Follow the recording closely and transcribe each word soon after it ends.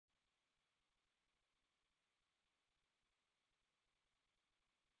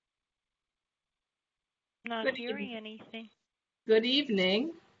Not Good hearing anything. good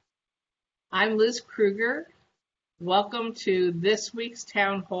evening. I'm Liz Krueger. Welcome to this week's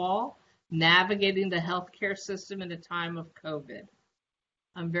town hall, Navigating the Healthcare System in a Time of COVID.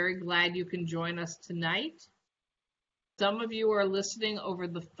 I'm very glad you can join us tonight. Some of you are listening over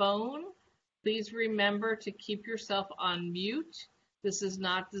the phone. Please remember to keep yourself on mute. This is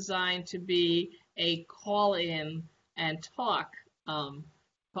not designed to be a call-in and talk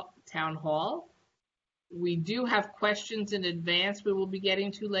town hall. We do have questions in advance we will be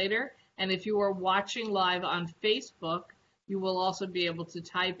getting to later. And if you are watching live on Facebook, you will also be able to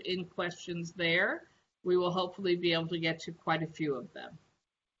type in questions there. We will hopefully be able to get to quite a few of them.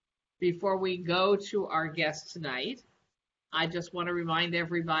 Before we go to our guest tonight, I just want to remind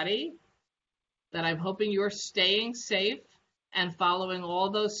everybody that I'm hoping you're staying safe and following all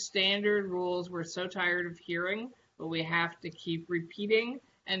those standard rules we're so tired of hearing, but we have to keep repeating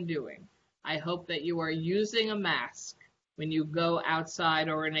and doing. I hope that you are using a mask when you go outside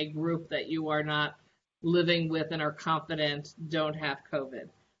or in a group that you are not living with and are confident don't have COVID.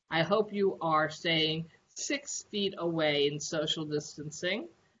 I hope you are staying 6 feet away in social distancing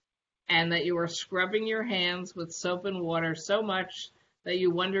and that you are scrubbing your hands with soap and water so much that you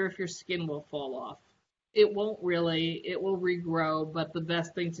wonder if your skin will fall off. It won't really, it will regrow, but the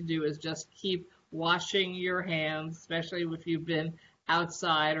best thing to do is just keep washing your hands, especially if you've been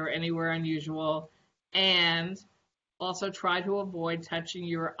outside or anywhere unusual, and also try to avoid touching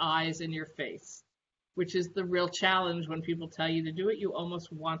your eyes and your face, which is the real challenge. When people tell you to do it, you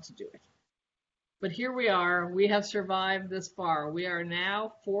almost want to do it. But here we are. We have survived this far. We are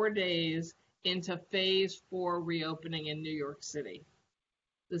now 4 days into phase 4 reopening in New York City.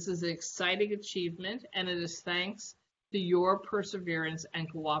 This is an exciting achievement, and it is thanks to your perseverance and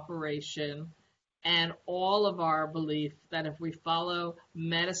cooperation and all of our belief that if we follow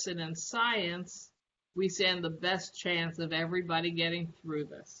medicine and science, we stand the best chance of everybody getting through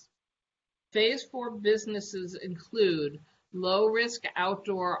this. Phase 4 businesses include low-risk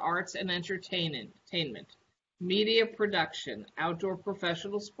outdoor arts and entertainment, media production, outdoor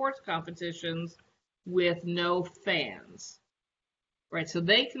professional sports competitions with no fans. Right, so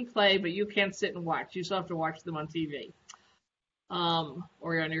they can play, but you can't sit and watch. You still have to watch them on TV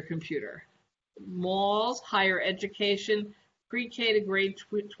or on your computer. Malls, higher education, pre-K to grade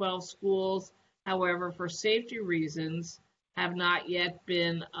 12 schools, however, for safety reasons, have not yet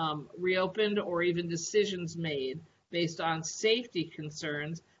been reopened or even decisions made based on safety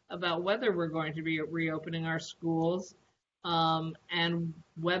concerns about whether we're going to be reopening our schools and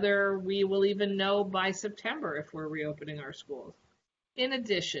whether we will even know by September if we're reopening our schools. In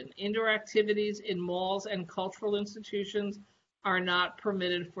addition, indoor activities in malls and cultural institutions are not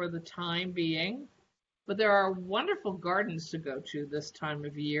permitted for the time being, but there are wonderful gardens to go to this time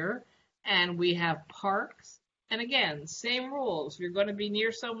of year, and we have parks. And again, same rules. If you're going to be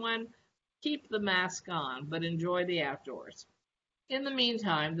near someone, keep the mask on, but enjoy the outdoors. In the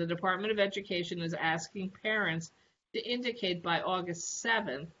meantime, the Department of Education is asking parents to indicate by August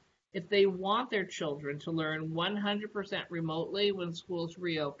 7th if they want their children to learn 100% remotely when schools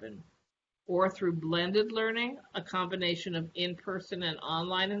reopen, or through blended learning, a combination of in-person and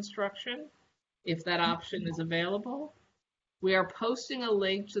online instruction, if that option is available. We are posting a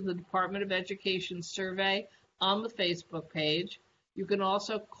link to the Department of Education survey on the Facebook page. You can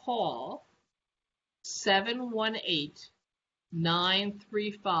also call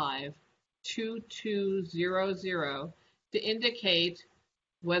 718-935-2200 to indicate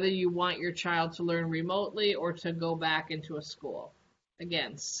whether you want your child to learn remotely or to go back into a school.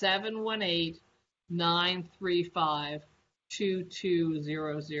 Again,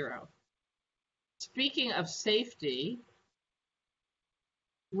 718-935-2200. Speaking of safety,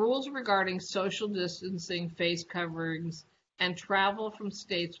 rules regarding social distancing, face coverings, and travel from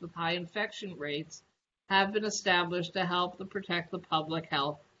states with high infection rates have been established to help to protect the public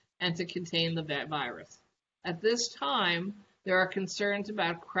health and to contain the virus. At this time, there are concerns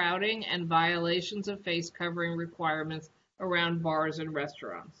about crowding and violations of face covering requirements around bars and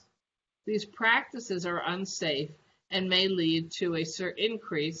restaurants. These practices are unsafe and may lead to a certain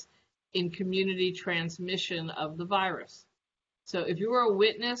increase in community transmission of the virus. So if you are a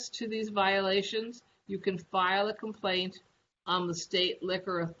witness to these violations, you can file a complaint on the State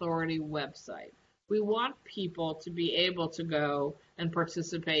Liquor Authority website. We want people to be able to go and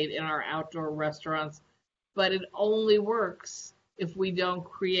participate in our outdoor restaurants, but it only works if we don't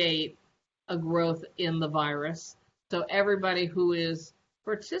create a growth in the virus. So everybody who is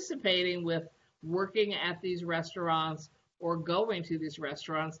participating with working at these restaurants or going to these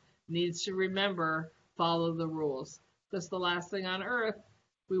restaurants needs to remember, follow the rules. Because the last thing on earth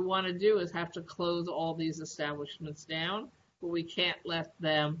we want to do is have to close all these establishments down, but we can't let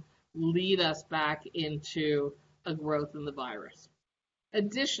them lead us back into a growth in the virus.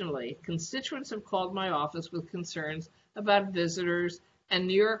 Additionally, constituents have called my office with concerns about visitors and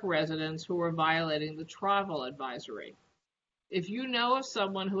New York residents who are violating the travel advisory. If you know of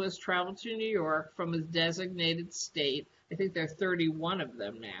someone who has traveled to New York from a designated state, I think there are 31 of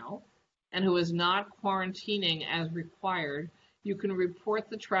them now, and who is not quarantining as required, you can report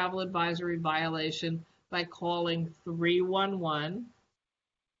the travel advisory violation by calling 311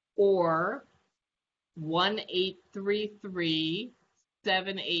 or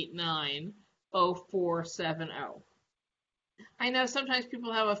 1-833-789-0470. I know sometimes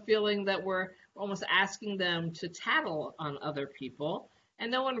people have a feeling that we're almost asking them to tattle on other people,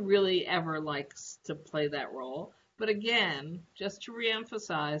 and no one really ever likes to play that role. But again, just to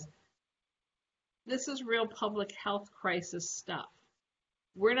reemphasize, this is real public health crisis stuff.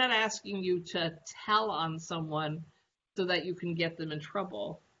 We're not asking you to tell on someone so that you can get them in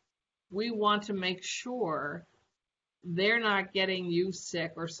trouble. We want to make sure they're not getting you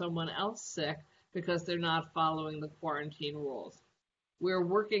sick or someone else sick because they're not following the quarantine rules. We're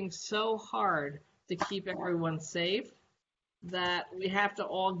working so hard to keep everyone safe that we have to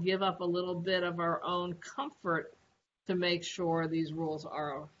all give up a little bit of our own comfort to make sure these rules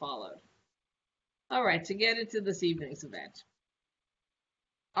are followed. All right, to get into this evening's event.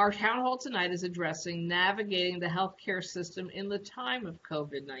 Our town hall tonight is addressing navigating the healthcare system in the time of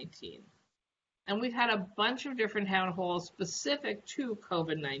COVID-19. And we've had a bunch of different town halls specific to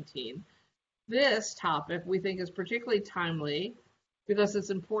COVID-19. This topic we think is particularly timely because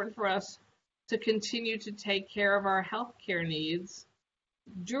it's important for us to continue to take care of our healthcare needs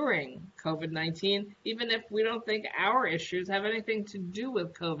during COVID-19, even if we don't think our issues have anything to do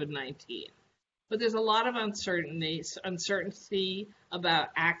with COVID-19. But there's a lot of uncertainty about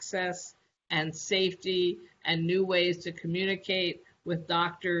access and safety and new ways to communicate with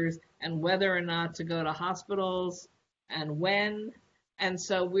doctors and whether or not to go to hospitals and when. And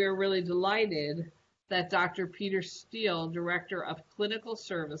so we're really delighted that Dr. Peter Steele, Director of Clinical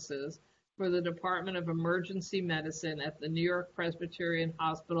Services for the Department of Emergency Medicine at the New York Presbyterian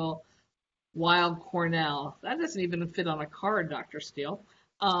Hospital-Weill, Cornell. That doesn't even fit on a card, Dr. Steele.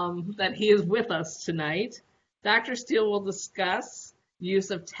 That he is with us tonight. Dr. Steele will discuss use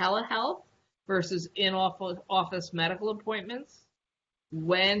of telehealth versus in-office medical appointments,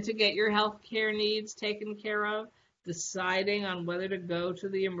 when to get your health care needs taken care of, deciding on whether to go to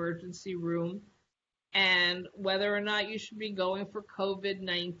the emergency room, and whether or not you should be going for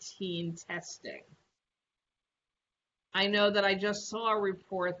COVID-19 testing. I know that I just saw a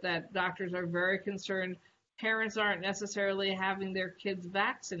report that doctors are very concerned parents aren't necessarily having their kids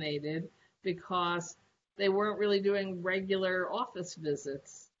vaccinated because they weren't really doing regular office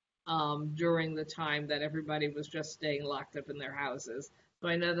visits during the time that everybody was just staying locked up in their houses. So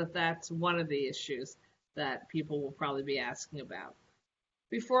I know that that's one of the issues that people will probably be asking about.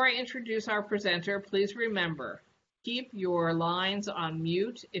 Before I introduce our presenter, please remember, keep your lines on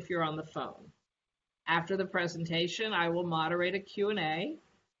mute if you're on the phone. After the presentation, I will moderate a Q&A.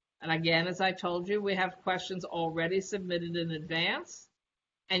 And again, as I told you, we have questions already submitted in advance,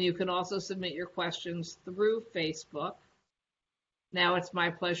 and you can also submit your questions through Facebook. Now it's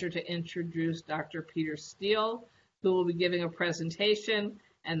my pleasure to introduce Dr. Peter Steele, who will be giving a presentation,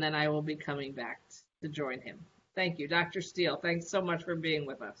 and then I will be coming back to join him. Thank you, Dr. Steele. Thanks so much for being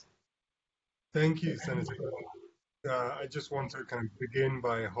with us. Thank you, Senator. I just want to kind of begin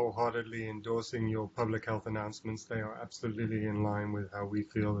by wholeheartedly endorsing your public health announcements. They are absolutely in line with how we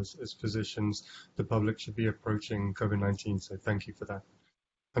feel as physicians the public should be approaching COVID-19, so thank you for that.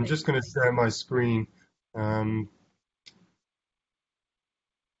 I'm just going to share my screen.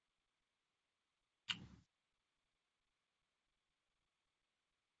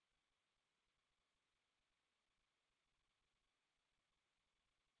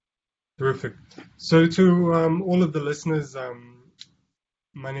 Terrific. So to all of the listeners,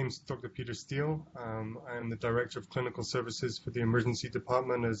 my name is Dr. Peter Steele. I am the Director of Clinical Services for the Emergency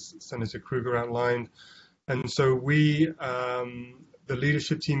Department, as Senator Krueger outlined. And so we, the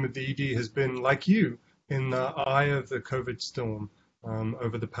leadership team of the ED, has been, like you, in the eye of the COVID storm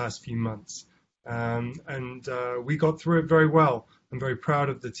over the past few months. And we got through it very well. I'm very proud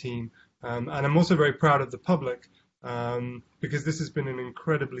of the team. And I'm also very proud of the public. Because this has been an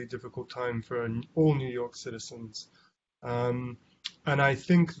incredibly difficult time for all New York citizens. And I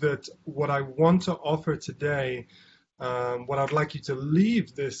think that what I want to offer today, what I'd like you to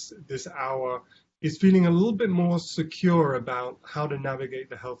leave this hour, is feeling a little bit more secure about how to navigate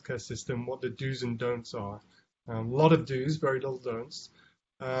the healthcare system, what the do's and don'ts are. A lot of do's, very little don'ts.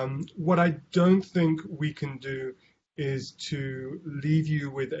 What I don't think we can do is to leave you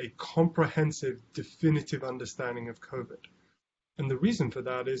with a comprehensive, definitive understanding of COVID. And the reason for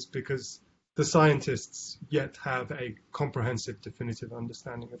that is because the scientists yet have a comprehensive, definitive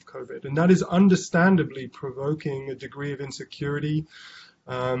understanding of COVID. And that is understandably provoking a degree of insecurity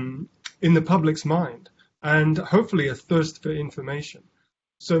in the public's mind, and hopefully a thirst for information.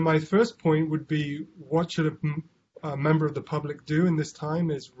 So my first point would be, what should a member of the public do in this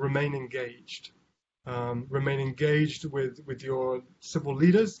time is remain engaged. Remain engaged with your civil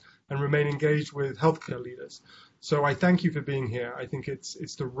leaders and remain engaged with healthcare leaders. So I thank you for being here. I think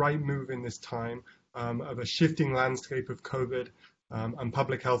it's the right move in this time of a shifting landscape of COVID and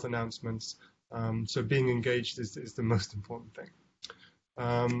public health announcements. So being engaged is the most important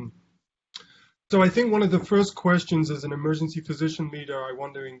thing. So I think one of the first questions as an emergency physician leader I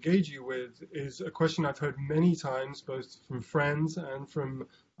want to engage you with is a question I've heard many times, both from friends and from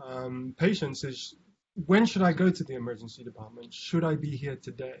patients, is when should I go to the emergency department? Should I be here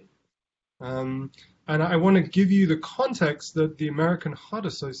today? And I want to give you the context that the American Heart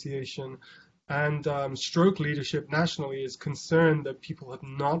Association and stroke leadership nationally is concerned that people have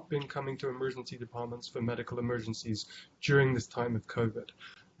not been coming to emergency departments for medical emergencies during this time of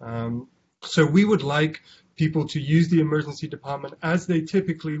COVID. So we would like people to use the emergency department as they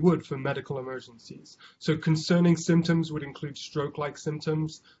typically would for medical emergencies. So concerning symptoms would include stroke-like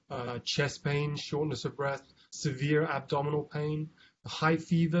symptoms, chest pain, shortness of breath, severe abdominal pain, high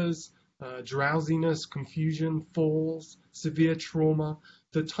fevers, drowsiness, confusion, falls, severe trauma.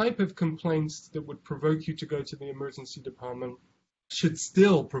 The type of complaints that would provoke you to go to the emergency department should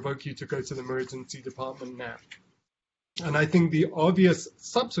still provoke you to go to the emergency department now. And I think the obvious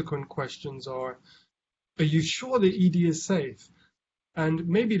subsequent questions are you sure the ED is safe? And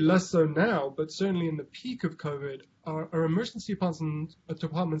maybe less so now, but certainly in the peak of COVID, are emergency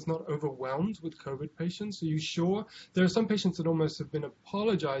departments not overwhelmed with COVID patients? Are you sure? There are some patients that almost have been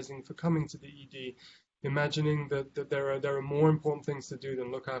apologizing for coming to the ED, imagining that there are more important things to do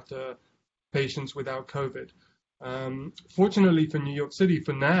than look after patients without COVID. Fortunately for New York City,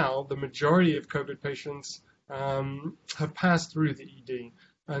 for now, the majority of COVID patients have passed through the ED.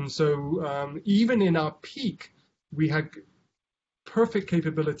 And so even in our peak, we had perfect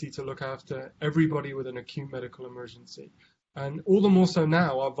capability to look after everybody with an acute medical emergency. And all the more so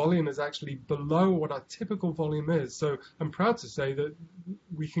now, our volume is actually below what our typical volume is. So I'm proud to say that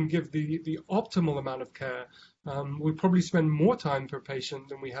we can give the optimal amount of care. We probably spend more time per patient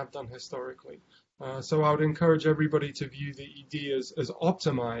than we have done historically. So I would encourage everybody to view the ED as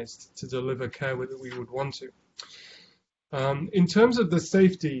optimized to deliver care that we would want to. In terms of the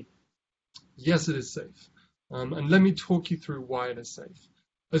safety, yes, it is safe. And let me talk you through why it is safe.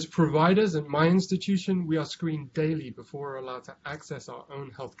 As providers at my institution, we are screened daily before we're allowed to access our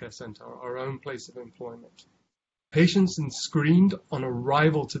own healthcare center, our own place of employment. Patients are screened on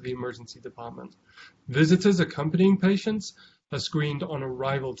arrival to the emergency department. Visitors accompanying patients are screened on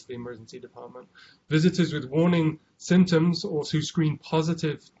arrival to the emergency department. Visitors with warning symptoms or who screen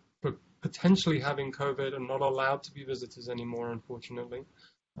positive for potentially having COVID are not allowed to be visitors anymore, unfortunately.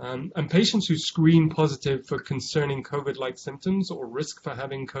 And patients who screen positive for concerning COVID-like symptoms or risk for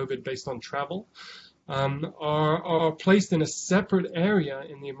having COVID based on travel are placed in a separate area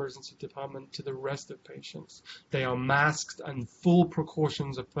in the emergency department to the rest of patients. They are masked and full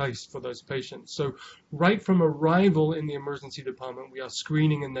precautions are placed for those patients. So right from arrival in the emergency department, we are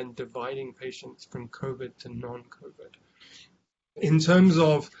screening and then dividing patients from COVID to non-COVID. In terms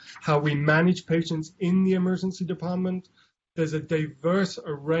of how we manage patients in the emergency department, there's a diverse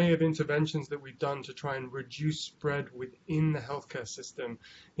array of interventions that we've done to try and reduce spread within the healthcare system,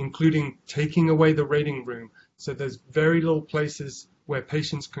 including taking away the waiting room. So there's very little places where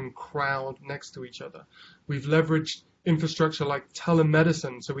patients can crowd next to each other. We've leveraged infrastructure like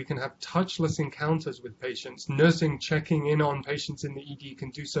telemedicine so we can have touchless encounters with patients. Nursing checking in on patients in the ED can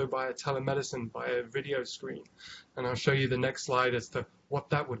do so via telemedicine, via video screen. And I'll show you the next slide as to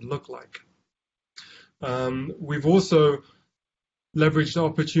what that would look like. We've also leveraged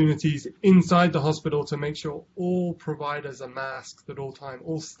opportunities inside the hospital to make sure all providers are masked at all time,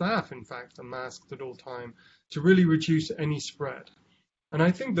 all staff, in fact, are masked at all time to really reduce any spread. And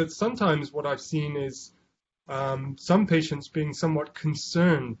I think that sometimes what I've seen is some patients being somewhat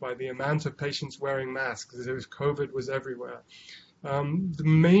concerned by the amount of patients wearing masks as if COVID was everywhere. The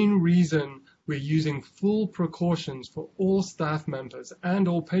main reason we're using full precautions for all staff members and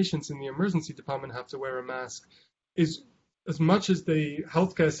all patients in the emergency department have to wear a mask is as much as the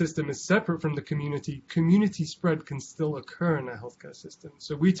healthcare system is separate from the community spread can still occur in our healthcare system.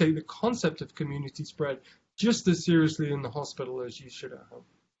 So we take the concept of community spread just as seriously in the hospital as you should at home.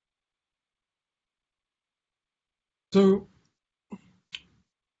 So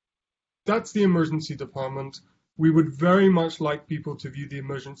that's the emergency department. We would very much like people to view the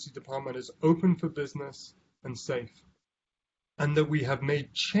emergency department as open for business and safe, and that we have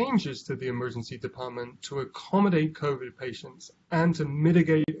made changes to the emergency department to accommodate COVID patients and to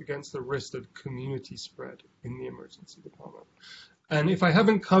mitigate against the risk of community spread in the emergency department. And if I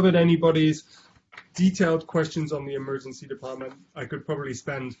haven't covered anybody's detailed questions on the emergency department, I could probably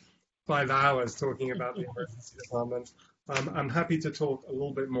spend 5 hours talking about the emergency department. I'm happy to talk a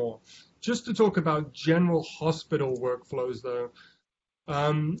little bit more. Just to talk about general hospital workflows, though,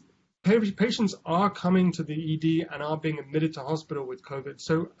 patients are coming to the ED and are being admitted to hospital with COVID.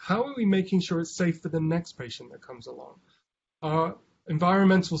 So how are we making sure it's safe for the next patient that comes along? Our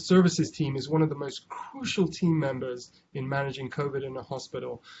environmental services team is one of the most crucial team members in managing COVID in a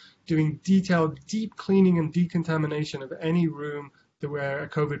hospital, doing detailed deep cleaning and decontamination of any room where a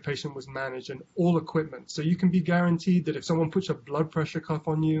COVID patient was managed and all equipment. So you can be guaranteed that if someone puts a blood pressure cuff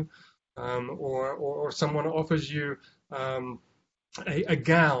on you, or someone offers you a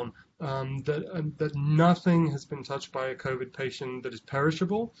gown, that nothing has been touched by a COVID patient that is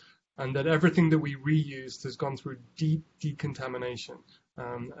perishable, and that everything that we reused has gone through deep decontamination,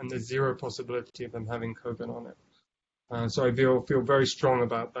 and there's zero possibility of them having COVID on it. So I feel very strong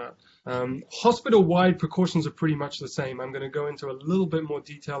about that. Hospital-wide precautions are pretty much the same. I'm going to go into a little bit more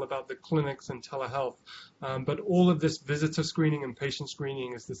detail about the clinics and telehealth, but all of this visitor screening and patient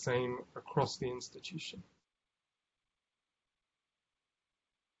screening is the same across the institution.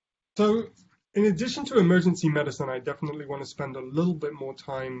 So in addition to emergency medicine, I definitely want to spend a little bit more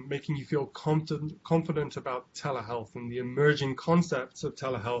time making you feel confident about telehealth and the emerging concepts of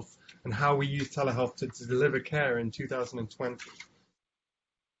telehealth and how we use telehealth to deliver care in 2020.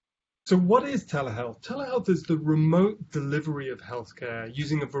 So what is telehealth? Telehealth is the remote delivery of healthcare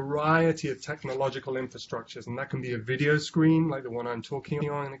using a variety of technological infrastructures, and that can be a video screen like the one I'm talking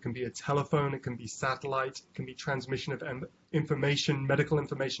on, it can be a telephone, it can be satellite, it can be transmission of information, medical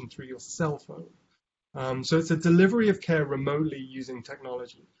information through your cell phone. So it's a delivery of care remotely using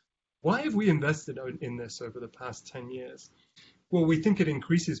technology. Why have we invested in this over the past 10 years? Well, we think it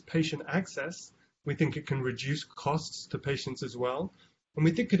increases patient access, we think it can reduce costs to patients as well, and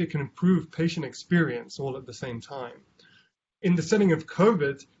we think that it can improve patient experience all at the same time. In the setting of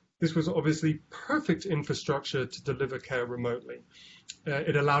COVID, this was obviously perfect infrastructure to deliver care remotely.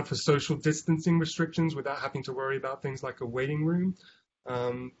 It allowed for social distancing restrictions without having to worry about things like a waiting room.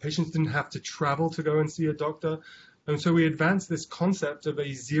 Patients didn't have to travel to go and see a doctor. And so we advanced this concept of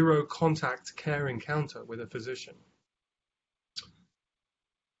a zero contact care encounter with a physician.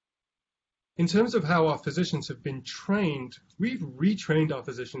 In terms of how our physicians have been trained, we've retrained our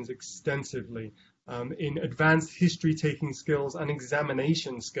physicians extensively in advanced history-taking skills and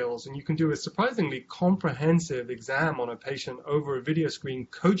examination skills. And you can do a surprisingly comprehensive exam on a patient over a video screen,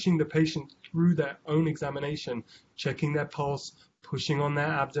 coaching the patient through their own examination, checking their pulse, pushing on their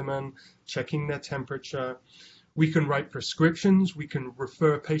abdomen, checking their temperature. We can write prescriptions. We can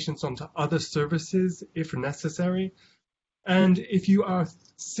refer patients onto other services if necessary. And if you are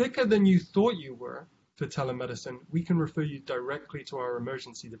sicker than you thought you were for telemedicine, we can refer you directly to our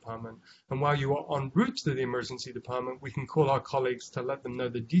emergency department. And while you are en route to the emergency department, we can call our colleagues to let them know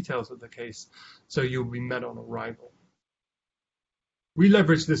the details of the case, so you'll be met on arrival. We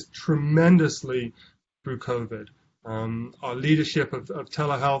leverage this tremendously through COVID. Our leadership of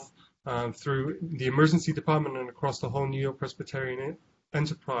telehealth through the emergency department and across the whole New York Presbyterian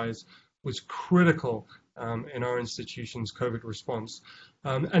enterprise was critical in our institution's COVID response.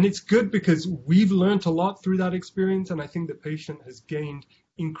 And it's good because we've learned a lot through that experience, and I think the patient has gained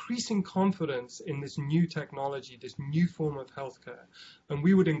increasing confidence in this new technology, this new form of healthcare. And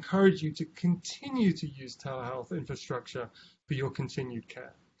we would encourage you to continue to use telehealth infrastructure for your continued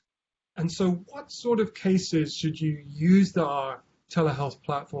care. And so what sort of cases should you use our telehealth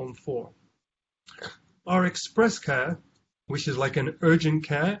platform for? Our express care, which is like an urgent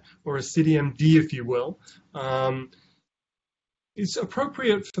care or a CityMD, if you will, is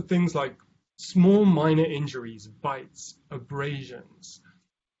appropriate for things like small minor injuries, bites, abrasions.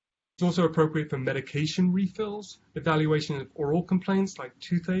 It's also appropriate for medication refills, evaluation of oral complaints like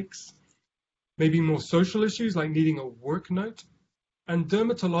toothaches, maybe more social issues like needing a work note, and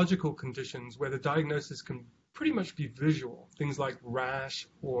dermatological conditions where the diagnosis can pretty much be visual, things like rash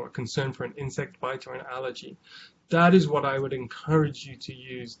or concern for an insect bite or an allergy. That is what I would encourage you to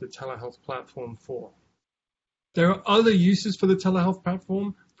use the telehealth platform for. There are other uses for the telehealth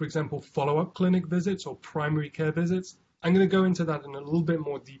platform, for example, follow-up clinic visits or primary care visits. I'm going to go into that in a little bit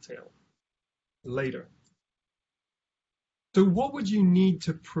more detail later. So what would you need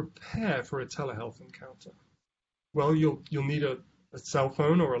to prepare for a telehealth encounter? Well, you'll need a cell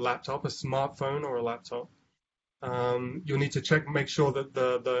phone or a laptop, a smartphone or a laptop. You'll need to make sure that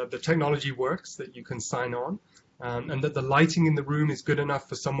the technology works, that you can sign on, and that the lighting in the room is good enough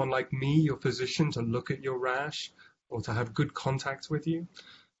for someone like me, your physician, to look at your rash or to have good contact with you.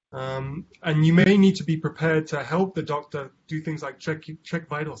 And you may need to be prepared to help the doctor do things like check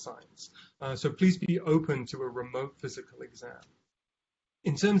vital signs. So please be open to a remote physical exam.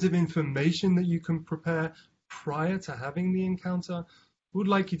 In terms of information that you can prepare prior to having the encounter, we would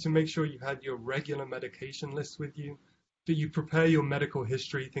like you to make sure you had your regular medication list with you, that you prepare your medical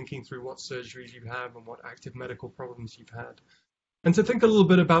history, thinking through what surgeries you have and what active medical problems you've had, and to think a little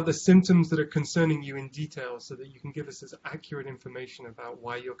bit about the symptoms that are concerning you in detail so that you can give us as accurate information about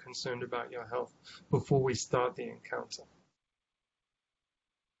why you're concerned about your health before we start the encounter.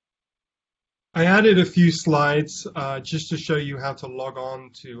 I added a few slides just to show you how to log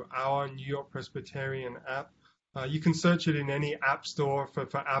on to our New York Presbyterian app. You can search it in any app store. For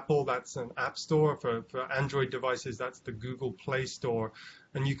Apple, that's an app store. For Android devices, that's the Google Play Store.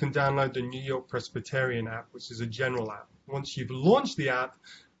 And you can download the New York Presbyterian app, which is a general app. Once you've launched the app,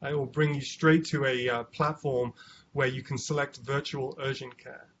 it will bring you straight to a platform where you can select virtual urgent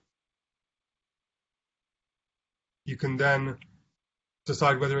care. You can then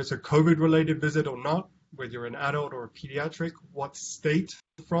decide whether it's a COVID-related visit or not, whether you're an adult or a pediatric, what state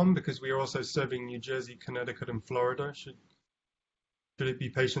from, because we are also serving New Jersey, Connecticut, and Florida. Should it be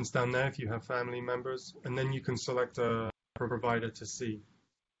patients down there if you have family members? And then you can select a provider to see.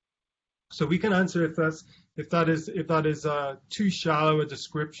 So we can answer if that is too shallow a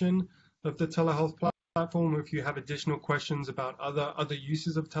description of the telehealth platform, or if you have additional questions about other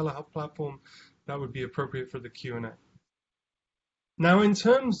uses of telehealth platform, that would be appropriate for the Q&A. Now, in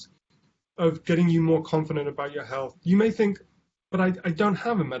terms of getting you more confident about your health, you may think, but I don't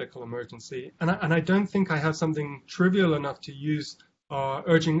have a medical emergency, and I don't think I have something trivial enough to use our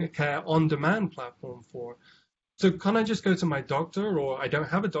urgent care on-demand platform for. So can I just go to my doctor, or I don't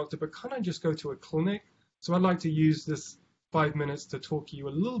have a doctor, but can I just go to a clinic? So I'd like to use this 5 minutes to talk you a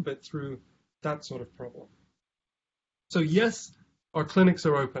little bit through that sort of problem. So yes, our clinics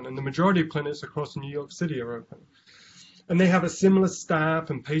are open, and the majority of clinics across New York City are open. And they have a similar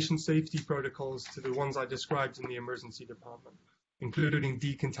staff and patient safety protocols to the ones I described in the emergency department, including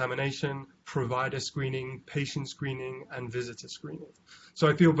decontamination, provider screening, patient screening, and visitor screening. So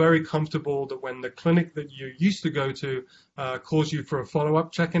I feel very comfortable that when the clinic that you used to go to calls you for a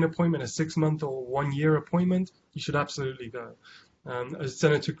follow-up check-in appointment, a 6-month or 1-year appointment, you should absolutely go. As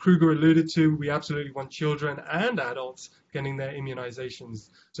Senator Krueger alluded to, we absolutely want children and adults getting their immunizations.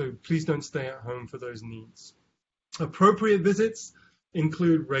 So please don't stay at home for those needs. Appropriate visits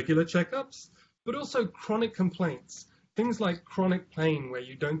include regular checkups, but also chronic complaints. Things like chronic pain where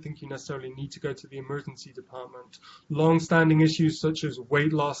you don't think you necessarily need to go to the emergency department, long-standing issues such as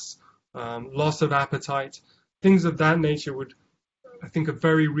weight loss, loss of appetite, things of that nature would, I think, are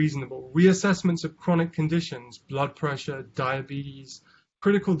very reasonable. Reassessments of chronic conditions, blood pressure, diabetes,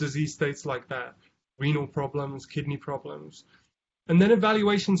 critical disease states like that, renal problems, kidney problems. And then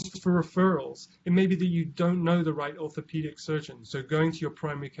evaluations for referrals. It may be that you don't know the right orthopedic surgeon, so going to your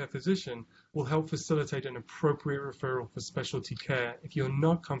primary care physician will help facilitate an appropriate referral for specialty care if you're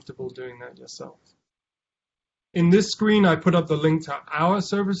not comfortable doing that yourself. In this screen, I put up the link to our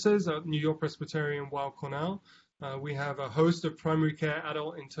services at New York Presbyterian Weill Cornell. We have a host of primary care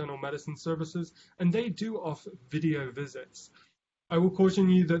adult internal medicine services, and they do offer video visits. I will caution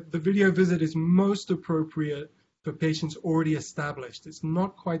you that the video visit is most appropriate for patients already established. It's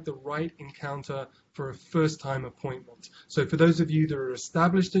not quite the right encounter for a first-time appointment. So for those of you that are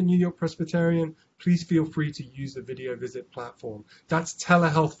established at New York Presbyterian, please feel free to use the video visit platform. That's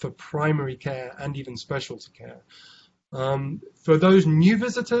telehealth for primary care and even specialty care. For those new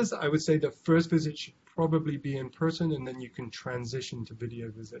visitors, I would say the first visit should probably be in person, and then you can transition to video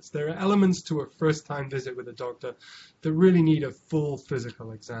visits. There are elements to a first-time visit with a doctor that really need a full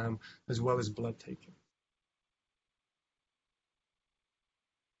physical exam as well as blood taking.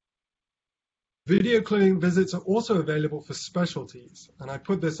 Video clinic visits are also available for specialties, and I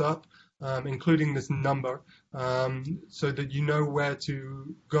put this up, including this number, so that you know where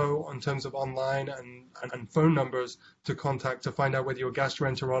to go in terms of online and phone numbers to contact to find out whether your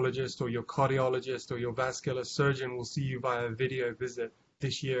gastroenterologist or your cardiologist or your vascular surgeon will see you via video visit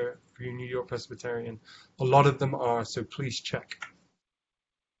this year for your New York Presbyterian. A lot of them are, so please check.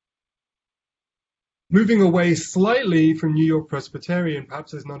 Moving away slightly from New York Presbyterian,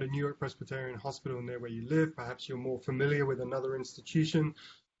 perhaps there's not a New York Presbyterian hospital near where you live, perhaps you're more familiar with another institution.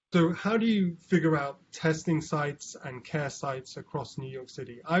 So how do you figure out testing sites and care sites across New York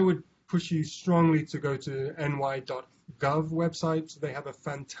City? I would push you strongly to go to ny.gov website. They have a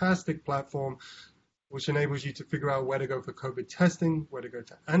fantastic platform which enables you to figure out where to go for COVID testing, where to go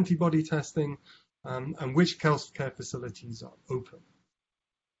to antibody testing, and which healthcare facilities are open.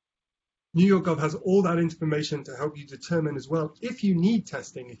 New York Gov has all that information to help you determine as well if you need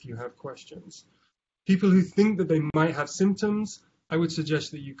testing, if you have questions. People who think that they might have symptoms, I would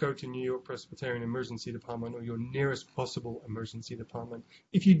suggest that you go to New York Presbyterian Emergency Department or your nearest possible emergency department.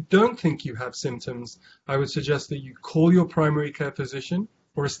 If you don't think you have symptoms, I would suggest that you call your primary care physician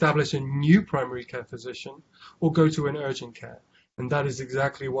or establish a new primary care physician or go to an urgent care. And that is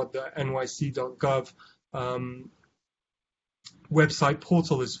exactly what the nyc.gov website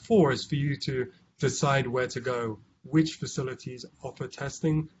portal is for you to decide where to go, which facilities offer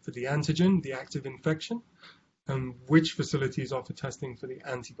testing for the antigen, the active infection, and which facilities offer testing for the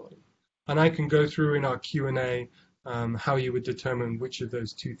antibody. And I can go through in our Q&A how you would determine which of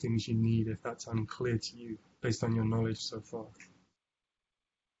those two things you need if that's unclear to you based on your knowledge so far.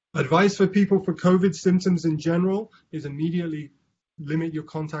 Advice for people for COVID symptoms in general is immediately limit your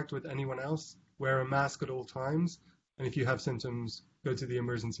contact with anyone else, wear a mask at all times, and if you have symptoms, go to the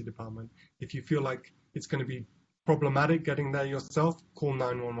emergency department. If you feel like it's going to be problematic getting there yourself, call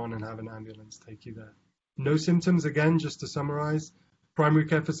 911 and have an ambulance take you there. No symptoms, again, just to summarize, primary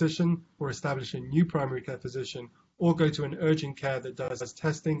care physician or establish a new primary care physician or go to an urgent care that does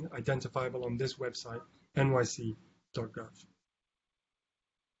testing identifiable on this website, nyc.gov.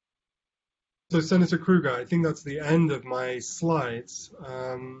 So Senator Krueger, I think that's the end of my slides.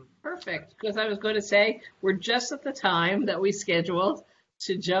 Perfect, because I was going to say we're just at the time that we scheduled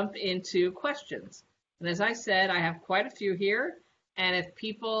to jump into questions. And as I said, I have quite a few here. And if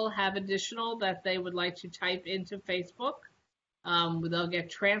people have additional that they would like to type into Facebook, they'll get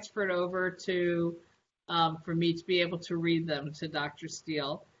transferred over to for me to be able to read them to Dr.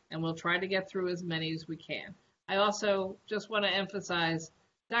 Steele. And we'll try to get through as many as we can. I also just want to emphasize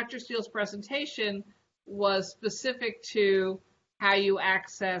Dr. Steele's presentation was specific to how you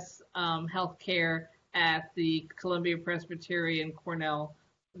access healthcare at the Columbia Presbyterian Cornell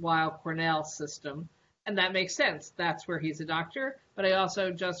system. And that makes sense. That's where he's a doctor. But I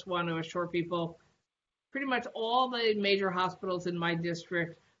also just want to assure people, pretty much all the major hospitals in my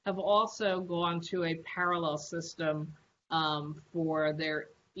district have also gone to a parallel system for their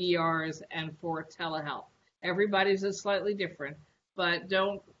ERs and for telehealth. Everybody's is slightly different, but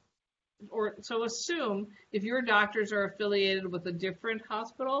so assume if your doctors are affiliated with a different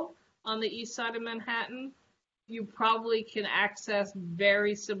hospital on the east side of Manhattan, you probably can access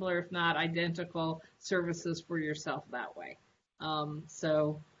very similar, if not identical, services for yourself that way.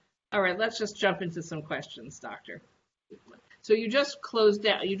 All right, let's just jump into some questions, Doctor. So you just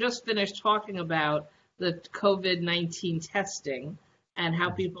finished talking about the COVID-19 testing and how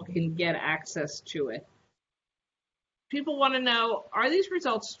people can get access to it. People want to know, are these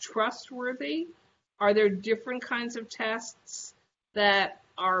results trustworthy? Are there different kinds of tests that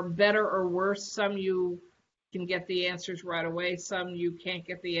are better or worse? Some you can get the answers right away, some you can't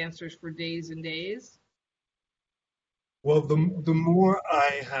get the answers for days and days? Well, the more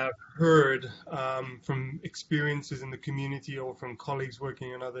I have heard from experiences in the community or from colleagues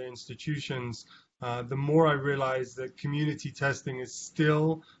working in other institutions, the more I realize that community testing is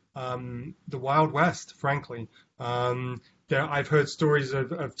still the Wild West, frankly. I've heard stories of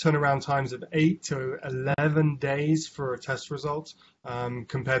turnaround times of 8 to 11 days for a test result,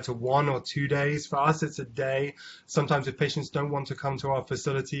 compared to 1 or 2 days. For us, it's a day. Sometimes if patients don't want to come to our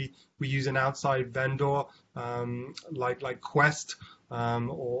facility, we use an outside vendor like Quest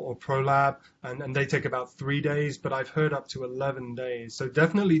or ProLab, and they take about 3 days, but I've heard up to 11 days. So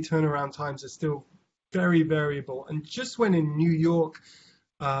definitely turnaround times are still very variable. And just when in New York,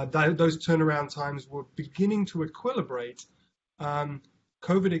 those turnaround times were beginning to equilibrate,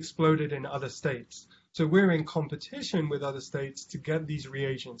 COVID exploded in other states. So we're in competition with other states to get these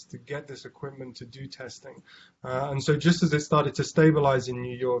reagents, to get this equipment to do testing. And so just as it started to stabilize in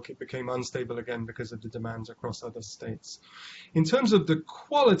New York, it became unstable again because of the demands across other states. In terms of the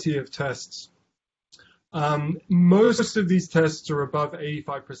quality of tests, most of these tests are above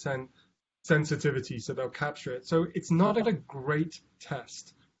 85% sensitivity, so they'll capture it. So it's not a great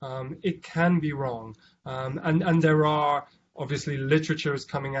test. It can be wrong. And there are obviously literature is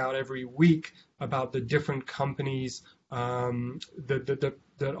coming out every week about the different companies, the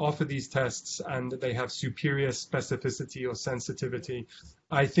that offer these tests and that they have superior specificity or sensitivity.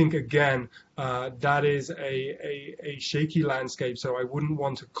 I think, again, that is a shaky landscape, so I wouldn't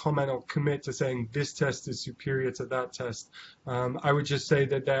want to comment or commit to saying this test is superior to that test. I would just say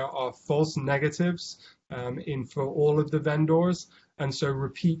that there are false negatives for all of the vendors, and so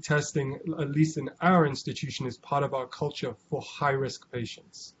repeat testing, at least in our institution, is part of our culture for high-risk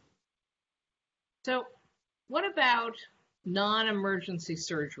patients. So what about non-emergency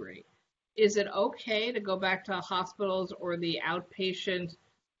surgery? Is it okay to go back to hospitals or the outpatient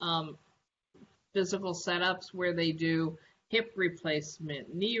physical setups where they do hip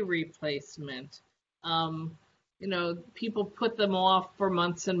replacement, knee replacement? People put them off for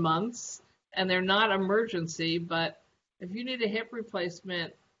months and months, and they're not emergency, but if you need a hip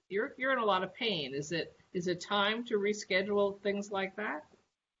replacement, you're in a lot of pain. Is it time to reschedule things like that?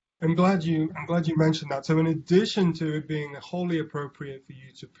 I'm glad you mentioned that. So in addition to it being wholly appropriate for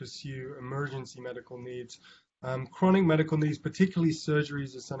you to pursue emergency medical needs, chronic medical needs, particularly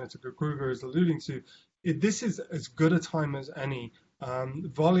surgeries, as Senator Krueger is alluding to, this is as good a time as any.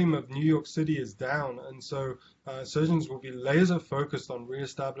 Volume of New York City is down, and so surgeons will be laser focused on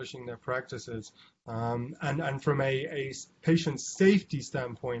reestablishing their practices. And from a patient safety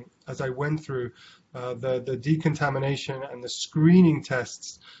standpoint, as I went through, the decontamination and the screening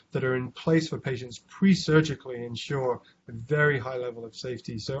tests that are in place for patients pre-surgically ensure a very high level of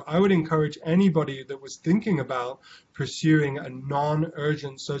safety. So I would encourage anybody that was thinking about pursuing a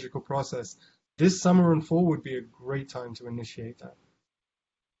non-urgent surgical process, this summer and fall would be a great time to initiate that.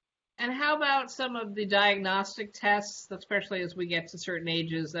 And how about some of the diagnostic tests, especially as we get to certain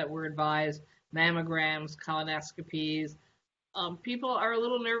ages that we're advised, mammograms, colonoscopies? People are a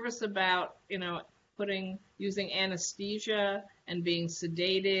little nervous about, using anesthesia and being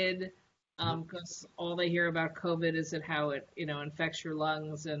sedated, because all they hear about COVID is how it, infects your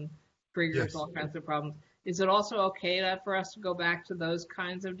lungs and triggers all kinds of problems. Is it also okay for us to go back to those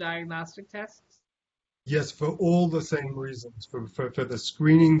kinds of diagnostic tests? Yes, for all the same reasons, for the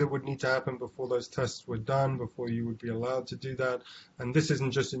screening that would need to happen before those tests were done, before you would be allowed to do that. And this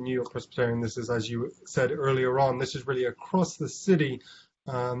isn't just in New York Presbyterian, this is, as you said earlier on, this is really across the city.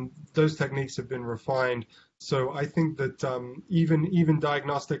 Those techniques have been refined. So I think that even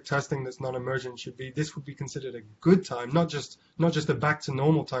diagnostic testing that's non-emergent this would be considered a good time, not just a back to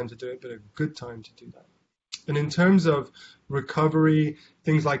normal time to do it, but a good time to do that. And in terms of recovery,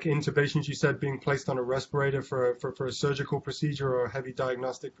 things like intubations, you said being placed on a respirator for a surgical procedure or a heavy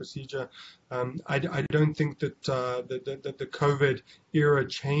diagnostic procedure, I don't think that the COVID era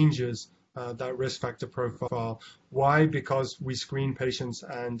changes that risk factor profile. Why? Because we screen patients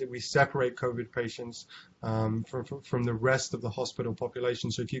and we separate COVID patients from the rest of the hospital population.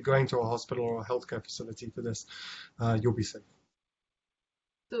 So if you're going to a hospital or a healthcare facility for this, you'll be safe.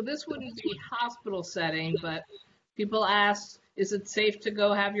 So this wouldn't be hospital setting, but people ask, is it safe to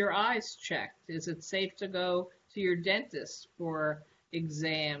go have your eyes checked? Is it safe to go to your dentist for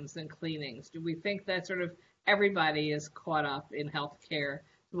exams and cleanings? Do we think that sort of everybody is caught up in healthcare,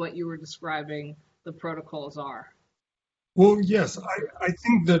 what you were describing the protocols are? Well, yes, I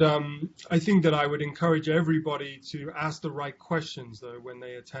think that I would encourage everybody to ask the right questions though when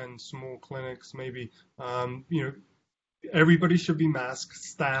they attend small clinics. Maybe everybody should be masked,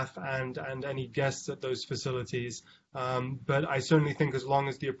 staff and any guests at those facilities. But I certainly think as long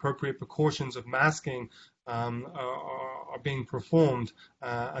as the appropriate precautions of masking are being performed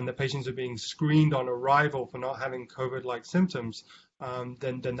and the patients are being screened on arrival for not having COVID-like symptoms,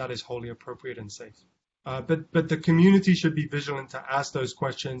 then that is wholly appropriate and safe. But the community should be vigilant to ask those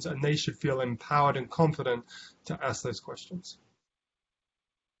questions, and they should feel empowered and confident to ask those questions.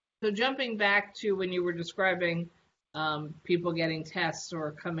 So jumping back to when you were describing people getting tests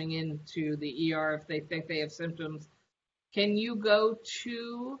or coming into the ER if they think they have symptoms, can you go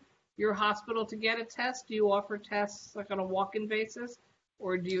to your hospital to get a test? Do you offer tests like on a walk-in basis,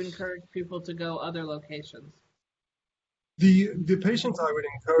 or do you encourage people to go other locations? The patients I would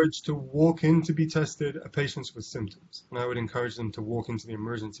encourage to walk in to be tested are patients with symptoms, and I would encourage them to walk into the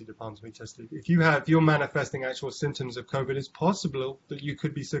emergency department to be tested. If you're manifesting actual symptoms of COVID, it's possible that you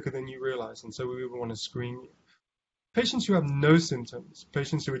could be sicker than you realize, and so we would want to screen you. Patients who have no symptoms,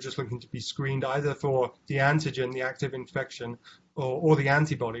 patients who are just looking to be screened either for the antigen, the active infection, or the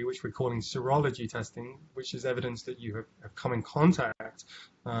antibody, which we're calling serology testing, which is evidence that you have come in contact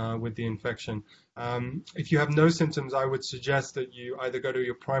with the infection. If you have no symptoms, I would suggest that you either go to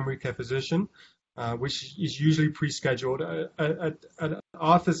your primary care physician, which is usually pre-scheduled. At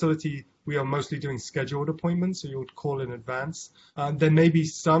our facility, we are mostly doing scheduled appointments, so you would call in advance. There may be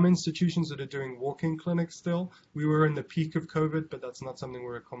some institutions that are doing walk-in clinics still. We were in the peak of COVID, but that's not something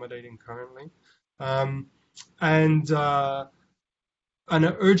we're accommodating currently. And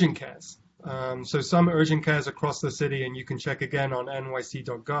urgent cares. So some urgent cares across the city, and you can check again on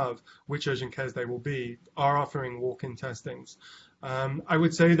nyc.gov which urgent cares they will be, are offering walk-in testings. I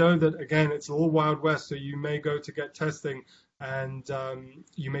would say, though, that, again, it's all Wild West, so you may go to get testing and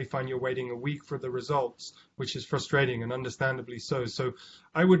you may find you're waiting a week for the results, which is frustrating and understandably so. So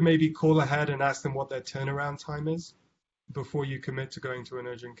I would maybe call ahead and ask them what their turnaround time is before you commit to going to an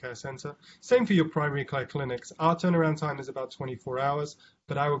urgent care center. Same for your primary care clinics. Our turnaround time is about 24 hours,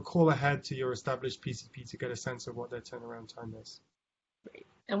 but I would call ahead to your established PCP to get a sense of what their turnaround time is. Great.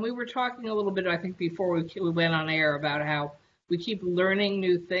 And we were talking a little bit, I think, before we went on air about how we keep learning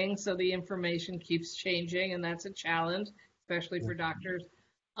new things, so the information keeps changing, and that's a challenge, especially for doctors.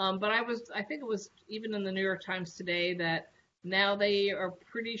 But I think it was even in the New York Times today that now they are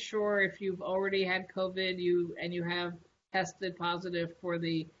pretty sure if you've already had COVID and you have tested positive for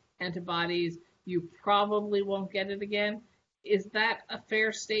the antibodies, you probably won't get it again. Is that a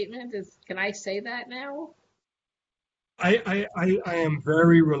fair statement? Can I say that now? I am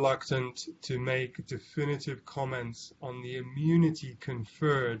very reluctant to make definitive comments on the immunity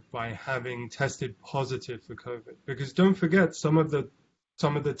conferred by having tested positive for COVID, because don't forget, some of the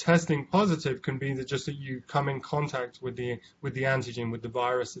testing positive can be just that you come in contact with the antigen, with the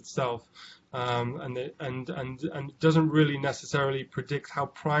virus itself, and it doesn't really necessarily predict how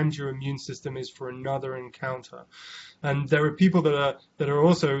primed your immune system is for another encounter. And there are people that are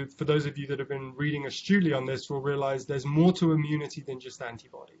also, for those of you that have been reading astutely on this, will realize there's more to immunity than just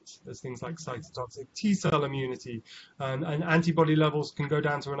antibodies. There's things like cytotoxic T-cell immunity, and antibody levels can go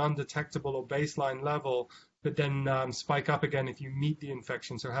down to an undetectable or baseline level, but then spike up again if you meet the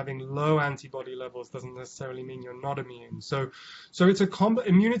infection. So having low antibody levels doesn't necessarily mean you're not immune. So it's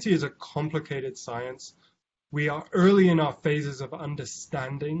immunity is a complicated science. We are early in our phases of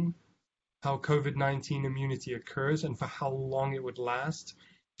understanding how COVID-19 immunity occurs and for how long it would last.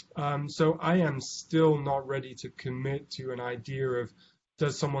 So I am still not ready to commit to an idea of,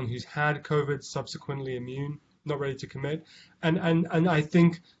 does someone who's had COVID subsequently immune? Not ready to commit. And I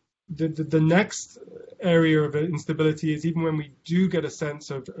think the next area of instability is, even when we do get a sense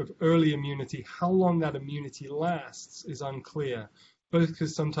of early immunity, how long that immunity lasts is unclear, both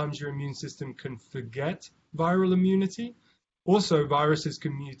because sometimes your immune system can forget viral immunity. Also, viruses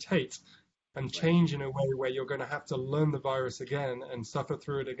can mutate and change in a way where you're going to have to learn the virus again and suffer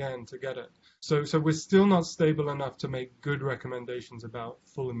through it again to get it. So we're still not stable enough to make good recommendations about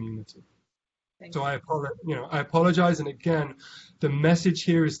full immunity. So I apologize. And again, the message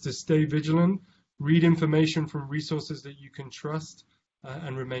here is to stay vigilant, read information from resources that you can trust,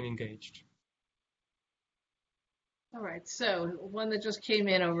 and remain engaged. All right. So one that just came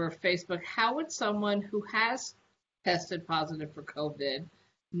in over Facebook: how would someone who has tested positive for COVID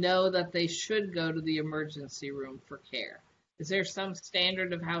know that they should go to the emergency room for care? Is there some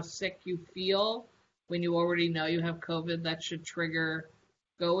standard of how sick you feel when you already know you have COVID that should trigger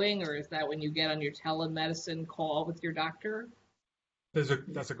going, or is that when you get on your telemedicine call with your doctor?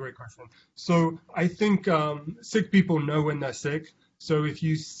 That's a great question. So I think sick people know when they're sick. So if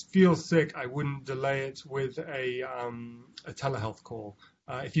you feel sick, I wouldn't delay it with a telehealth call.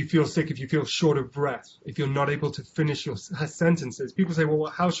 If you feel sick, if you feel short of breath, if you're not able to finish your sentences, people say, well,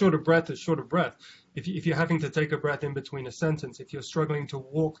 how short of breath is short of breath? If you're having to take a breath in between a sentence, if you're struggling to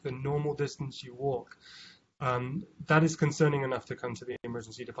walk the normal distance you walk, that is concerning enough to come to the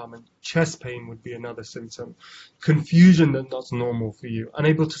emergency department. Chest pain would be another symptom. Confusion that's normal for you.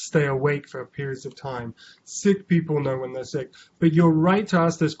 Unable to stay awake for periods of time. Sick people know when they're sick. But you're right to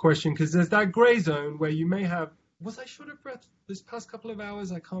ask this question, because there's that gray zone where you may have, was I short of breath this past couple of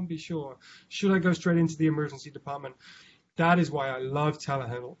hours? I can't be sure. Should I go straight into the emergency department? That is why I love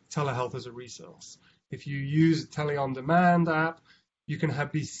telehealth as a resource. If you use a tele-on-demand app, you can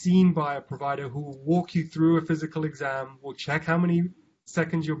be seen by a provider who will walk you through a physical exam, will check how many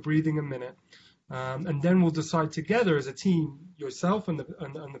seconds you're breathing a minute, and then we'll decide together as a team, yourself and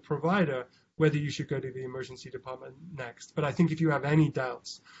the provider, whether you should go to the emergency department next. But I think if you have any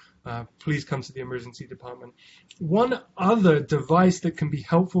doubts, please come to the emergency department. One other device that can be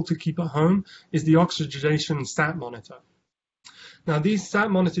helpful to keep at home is the oxygenation sat monitor. Now, these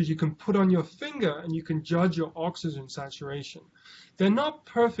sat monitors you can put on your finger and you can judge your oxygen saturation. They're not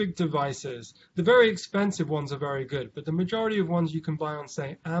perfect devices. The very expensive ones are very good, but the majority of ones you can buy on,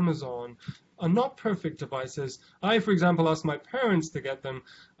 say, Amazon are not perfect devices. I, for example, asked my parents to get them.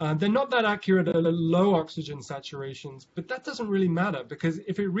 They're not that accurate at low oxygen saturations, but that doesn't really matter because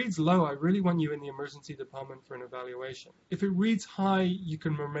if it reads low, I really want you in the emergency department for an evaluation. If it reads high, you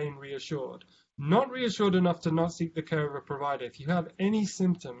can remain reassured. Not reassured enough to not seek the care of a provider. If you have any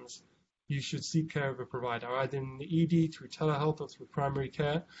symptoms, you should seek care of a provider, either in the ED, through telehealth, or through primary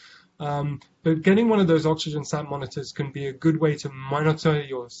care. But getting one of those oxygen sat monitors can be a good way to monitor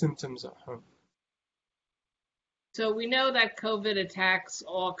your symptoms at home. So we know that COVID attacks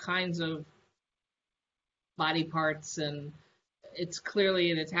all kinds of body parts, and it's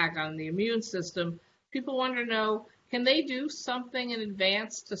clearly an attack on the immune system. People want to know, can they do something in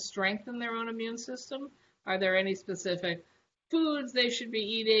advance to strengthen their own immune system? Are there any specific foods they should be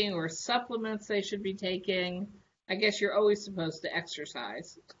eating or supplements they should be taking? I guess you're always supposed to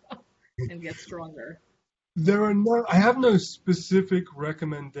exercise and get stronger. I have no specific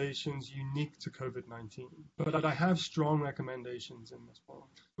recommendations unique to COVID-19, but I have strong recommendations in this one,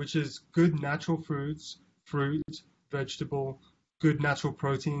 which is good natural foods, fruit, vegetable, good natural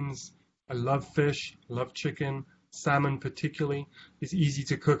proteins. I love fish, love chicken, salmon particularly. It's easy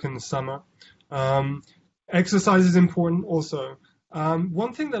to cook in the summer. Exercise is important also.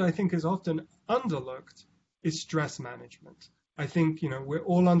 One thing that I think is often underlooked is stress management. I think, we're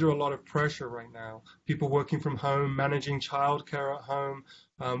all under a lot of pressure right now. People working from home, managing childcare at home,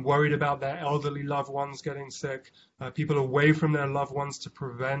 worried about their elderly loved ones getting sick, people away from their loved ones to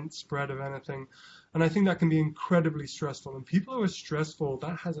prevent spread of anything. And I think that can be incredibly stressful. And people who are stressful,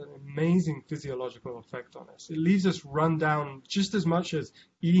 that has an amazing physiological effect on us. It leaves us run down just as much as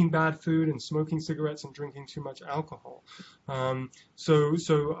eating bad food and smoking cigarettes and drinking too much alcohol.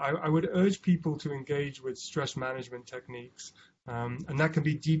 So I would urge people to engage with stress management techniques. And that can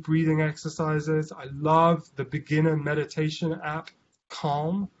be deep breathing exercises. I love the beginner meditation app,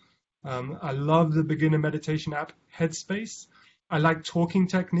 Calm. I love the beginner meditation app, Headspace. I like talking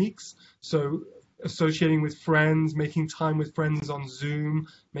techniques. So associating with friends, making time with friends on Zoom,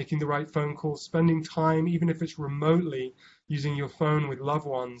 making the right phone calls, spending time, even if it's remotely, using your phone with loved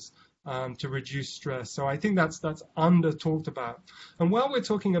ones to reduce stress. So I think that's under talked about. And while we're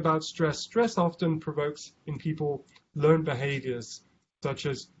talking about stress often provokes in people learned behaviors, such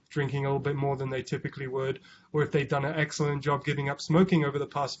as drinking a little bit more than they typically would, or if they've done an excellent job giving up smoking over the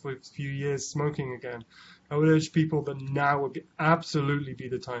past few years, smoking again. I would urge people that now would absolutely be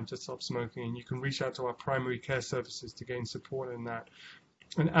the time to stop smoking, and you can reach out to our primary care services to gain support in that.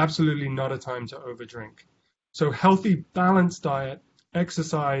 And absolutely not a time to overdrink. So healthy, balanced diet,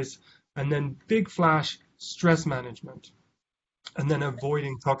 exercise, and then big flash, stress management, and then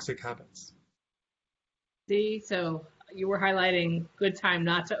avoiding toxic habits. See, so you were highlighting good time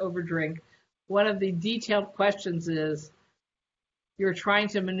not to overdrink. One of the detailed questions is, you're trying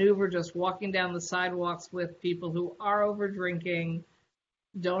to maneuver just walking down the sidewalks with people who are over drinking,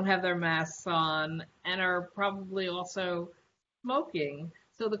 don't have their masks on, and are probably also smoking.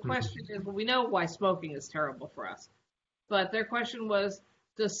 So the question is, well, we know why smoking is terrible for us, but their question was,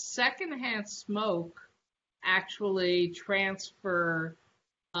 does secondhand smoke actually transfer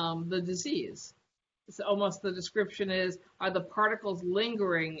the disease? So almost the description is, are the particles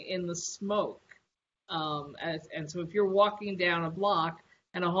lingering in the smoke? And so if you're walking down a block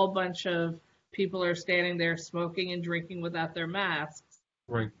and a whole bunch of people are standing there smoking and drinking without their masks,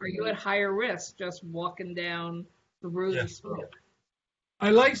 right, are you at higher risk just walking down through the smoke? I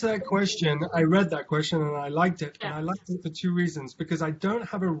liked that question. I read that question and I liked it. Yeah. And I liked it for two reasons. Because I don't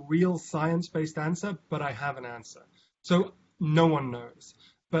have a real science-based answer, but I have an answer. So no one knows.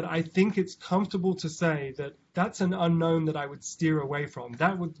 But I think it's comfortable to say that that's an unknown that I would steer away from.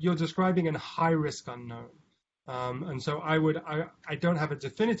 You're describing a high-risk unknown. And so I don't have a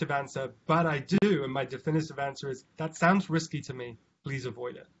definitive answer, but I do. And my definitive answer is, that sounds risky to me. Please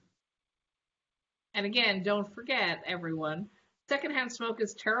avoid it. And again, don't forget, everyone, secondhand smoke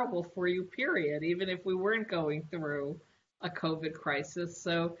is terrible for you, period, even if we weren't going through a COVID crisis.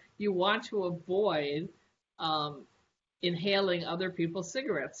 So you want to avoid inhaling other people's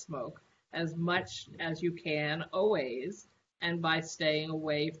cigarette smoke as much as you can, always, and by staying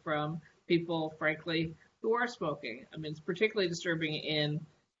away from people, frankly, who are smoking. I mean, it's particularly disturbing in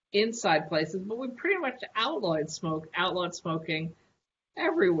inside places, but we pretty much outlawed smoking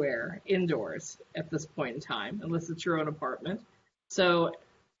everywhere indoors at this point in time, unless it's your own apartment. So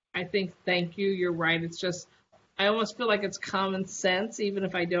I think, thank you, you're right. It's just, I almost feel like it's common sense, even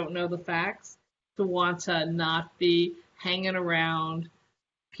if I don't know the facts, to want to not be hanging around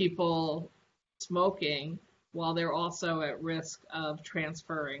people smoking while they're also at risk of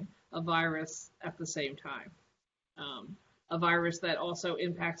transferring a virus at the same time. A virus that also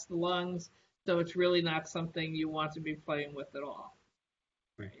impacts the lungs, so it's really not something you want to be playing with at all.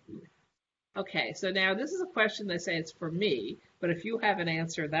 Right. Okay, so now this is a question they say it's for me, but if you have an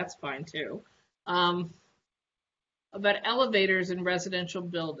answer, that's fine too. About elevators in residential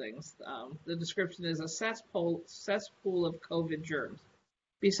buildings. The description is a cesspool of COVID germs.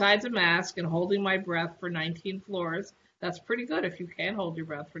 Besides a mask and holding my breath for 19 floors, that's pretty good if you can hold your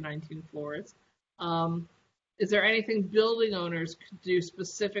breath for 19 floors. Is there anything building owners could do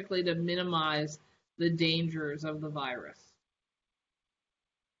specifically to minimize the dangers of the virus?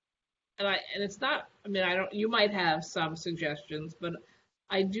 And it's not, I mean, you might have some suggestions, but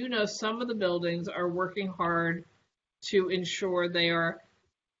I do know some of the buildings are working hard to ensure they are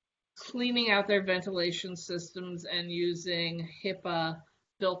cleaning out their ventilation systems and using HEPA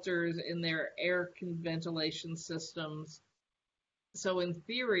filters in their air ventilation systems. So in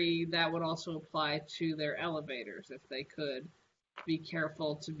theory, that would also apply to their elevators if they could be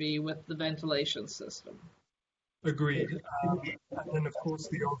careful to be with the ventilation system. Agreed. And then, of course,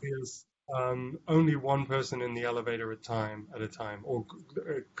 the obvious, only one person in the elevator at a time, or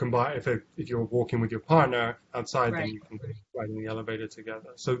combine if you're walking with your partner outside, Right. then you can ride in the elevator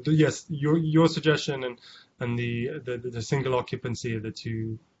together. So yes, your suggestion and the single occupancy are the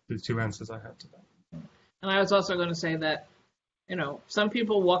two answers I have to that. And I was also going to say that, some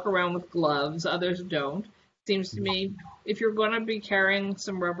people walk around with gloves, others don't. Seems to me, if you're going to be carrying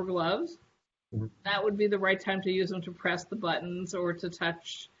some rubber gloves, that would be the right time to use them to press the buttons or to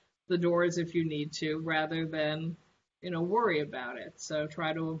touch the doors if you need to, rather than, worry about it. So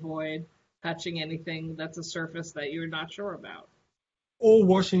try to avoid touching anything that's a surface that you're not sure about. Or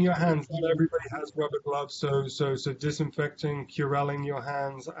washing your hands. Not everybody has rubber gloves, so disinfecting, Purelling your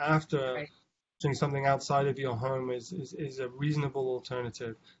hands after Right. doing something outside of your home is a reasonable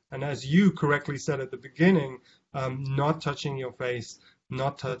alternative. And as you correctly said at the beginning, not touching your face,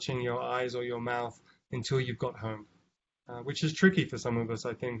 not touching your eyes or your mouth until you've got home, which is tricky for some of us,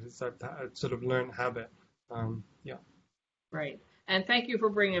 I think. It's a sort of learned habit. Yeah. Right. And thank you for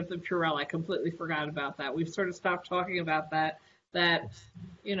bringing up the Purell. I completely forgot about that. We've sort of stopped talking about that,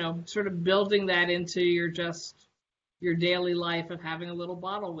 sort of building that into your daily life of having a little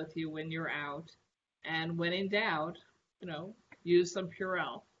bottle with you when you're out. And when in doubt, use some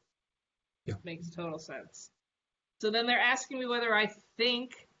Purell. Yeah. Makes total sense. So then they're asking me whether I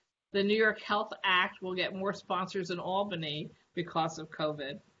think the New York Health Act will get more sponsors in Albany because of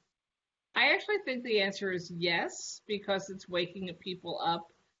COVID. I actually think the answer is yes, because it's waking people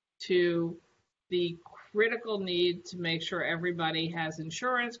up to the critical need to make sure everybody has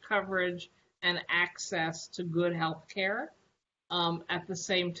insurance coverage and access to good health care. At the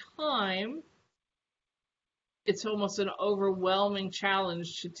same time, it's almost an overwhelming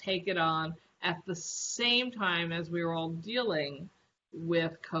challenge to take it on at the same time as we were all dealing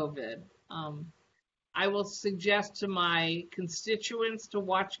with COVID. I will suggest to my constituents to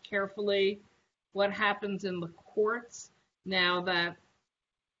watch carefully what happens in the courts now that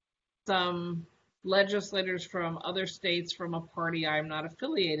some legislators from other states from a party I'm not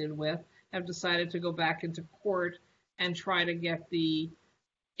affiliated with have decided to go back into court and try to get the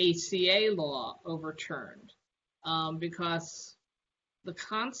ACA law overturned. Because the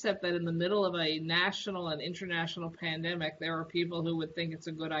concept that in the middle of a national and international pandemic, there are people who would think it's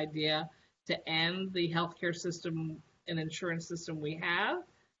a good idea to end the healthcare system and insurance system we have,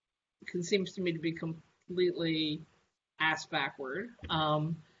 seems to me to be completely ass backward.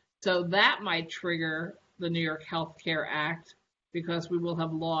 So that might trigger the New York Health Care Act because we will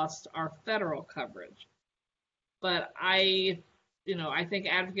have lost our federal coverage. But I think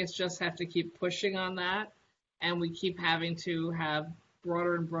advocates just have to keep pushing on that, and we keep having to have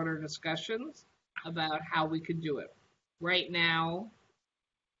broader and broader discussions about how we could do it. Right now,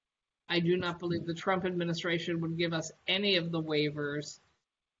 I do not believe the Trump administration would give us any of the waivers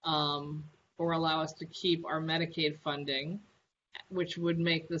or allow us to keep our Medicaid funding, which would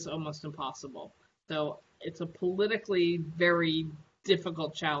make this almost impossible. So it's a politically very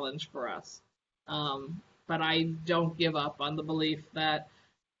difficult challenge for us. But I don't give up on the belief that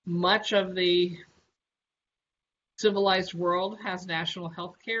much of the civilized world has national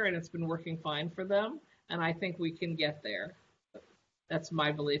health care and it's been working fine for them. And I think we can get there. That's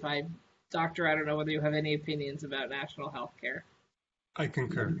my belief. Doctor, I don't know whether you have any opinions about national health care. I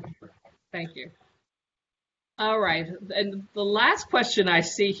concur. Thank you. All right. And the last question I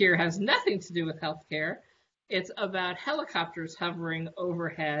see here has nothing to do with healthcare. It's about helicopters hovering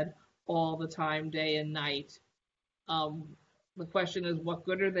overhead all the time, day and night. The question is, what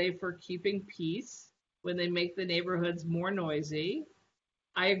good are they for keeping peace when they make the neighborhoods more noisy?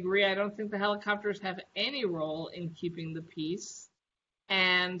 I agree. I don't think the helicopters have any role in keeping the peace.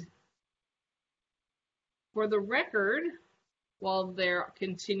 And for the record, while there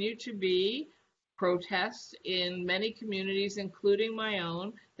continue to be protests in many communities, including my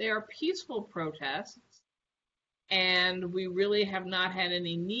own, they are peaceful protests. And we really have not had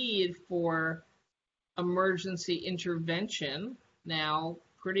any need for emergency intervention now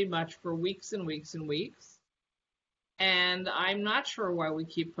pretty much for weeks and weeks and weeks. And I'm not sure why we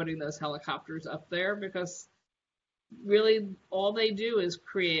keep putting those helicopters up there, because really all they do is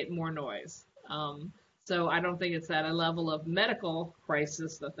create more noise. So I don't think it's at a level of medical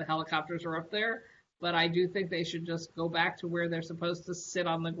crisis that the helicopters are up there, but I do think they should just go back to where they're supposed to sit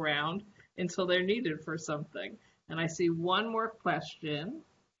on the ground until they're needed for something. And I see one more question.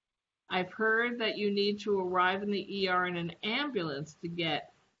 I've heard that you need to arrive in the ER in an ambulance to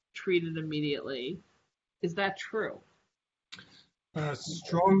get treated immediately. Is that true?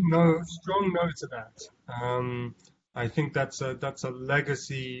 Strong no to that. I think that's a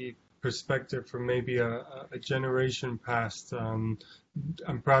legacy perspective from maybe a generation past.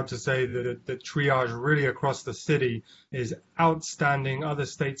 I'm proud to say that the triage really across the city is outstanding. Other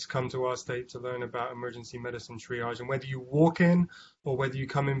states come to our state to learn about emergency medicine triage, and whether you walk in or whether you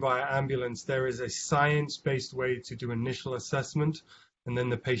come in via ambulance, there is a science-based way to do initial assessment, and then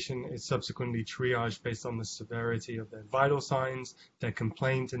the patient is subsequently triaged based on the severity of their vital signs, their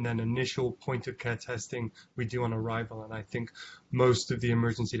complaint, and then initial point-of-care testing we do on arrival. And I think most of the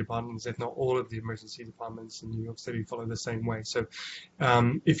emergency departments, if not all of the emergency departments in New York City, follow the same way. So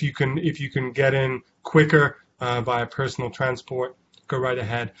if you can get in quicker via personal transport, go right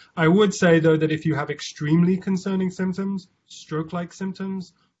ahead. I would say, though, that if you have extremely concerning symptoms, stroke-like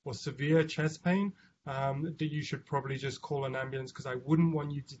symptoms, or severe chest pain, that you should probably just call an ambulance, because I wouldn't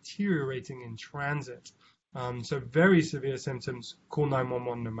want you deteriorating in transit. So very severe symptoms, call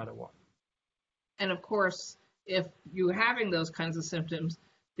 911 no matter what. And of course, if you're having those kinds of symptoms,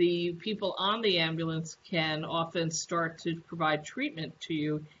 the people on the ambulance can often start to provide treatment to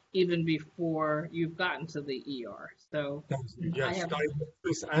you even before you've gotten to the ER. So yes,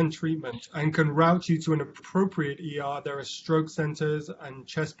 diagnosis and treatment, and can route you to an appropriate ER. There are stroke centers and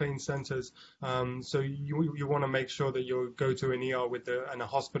chest pain centers. So you want to make sure that you go to an ER and a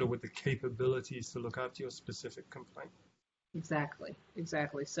hospital with the capabilities to look after your specific complaint. Exactly.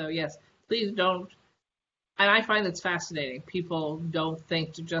 So yes, please don't. And I find it's fascinating. People don't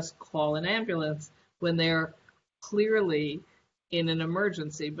think to just call an ambulance when they're clearly in an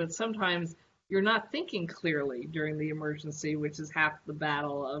emergency, but sometimes you're not thinking clearly during the emergency, which is half the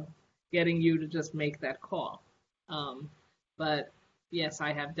battle of getting you to just make that call. But yes,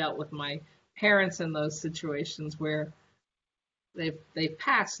 I have dealt with my parents in those situations where they've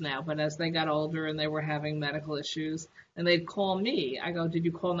passed now, but as they got older and they were having medical issues, and they'd call me. I go, "Did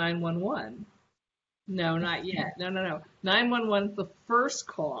you call 911?" No, not yet. No. 911 is the first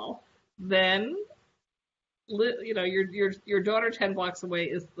call. Then, your daughter 10 blocks away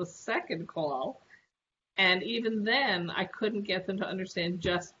is the second call. And even then, I couldn't get them to understand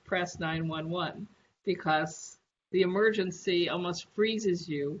just press 911, because the emergency almost freezes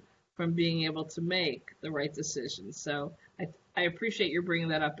you from being able to make the right decision. So I appreciate you bringing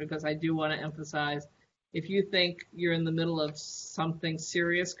that up, because I do want to emphasize, if you think you're in the middle of something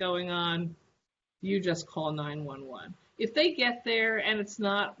serious going on, you just call 911. If they get there and it's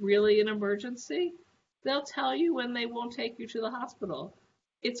not really an emergency, they'll tell you when they won't take you to the hospital.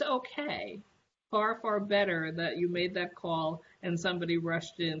 It's okay. Far, far better that you made that call and somebody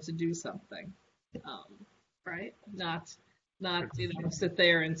rushed in to do something, right? Not sit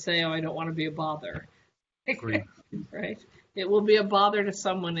there and say, "Oh, I don't want to be a bother." Right? It will be a bother to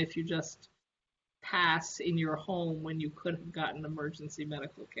someone if you just pass in your home when you could have gotten emergency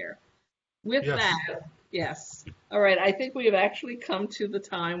medical care. With that, yes. All right, I think we have actually come to the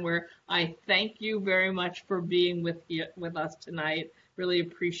time where I thank you very much for being with us tonight. Really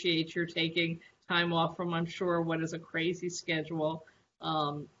appreciate your taking time off from, I'm sure, what is a crazy schedule,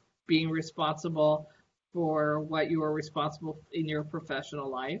 being responsible for what you are responsible in your professional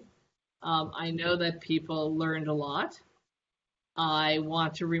life. I know that people learned a lot. I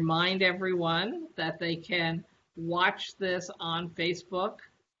want to remind everyone that they can watch this on Facebook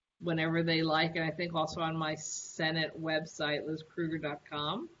whenever they like, and I think also on my Senate website,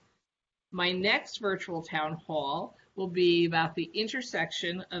 lizkrueger.com. My next virtual town hall will be about the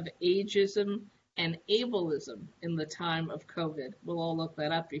intersection of ageism and ableism in the time of COVID. We'll all look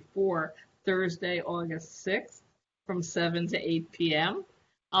that up before Thursday, August 6th from 7 to 8 p.m.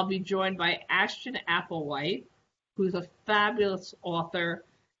 I'll be joined by Ashton Applewhite, who's a fabulous author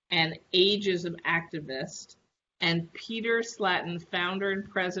and ageism activist, and Peter Slatton, founder and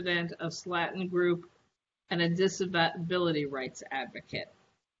president of Slatton Group and a disability rights advocate.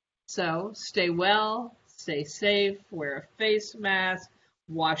 So stay well, stay safe, wear a face mask,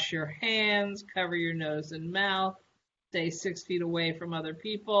 wash your hands, cover your nose and mouth, stay 6 feet away from other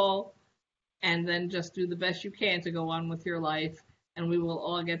people, and then just do the best you can to go on with your life, and we will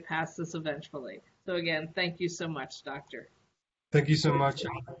all get past this eventually. So again, thank you so much, Doctor. Thank you so much.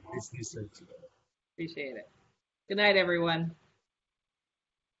 Stay safe. Appreciate it. Good night, everyone.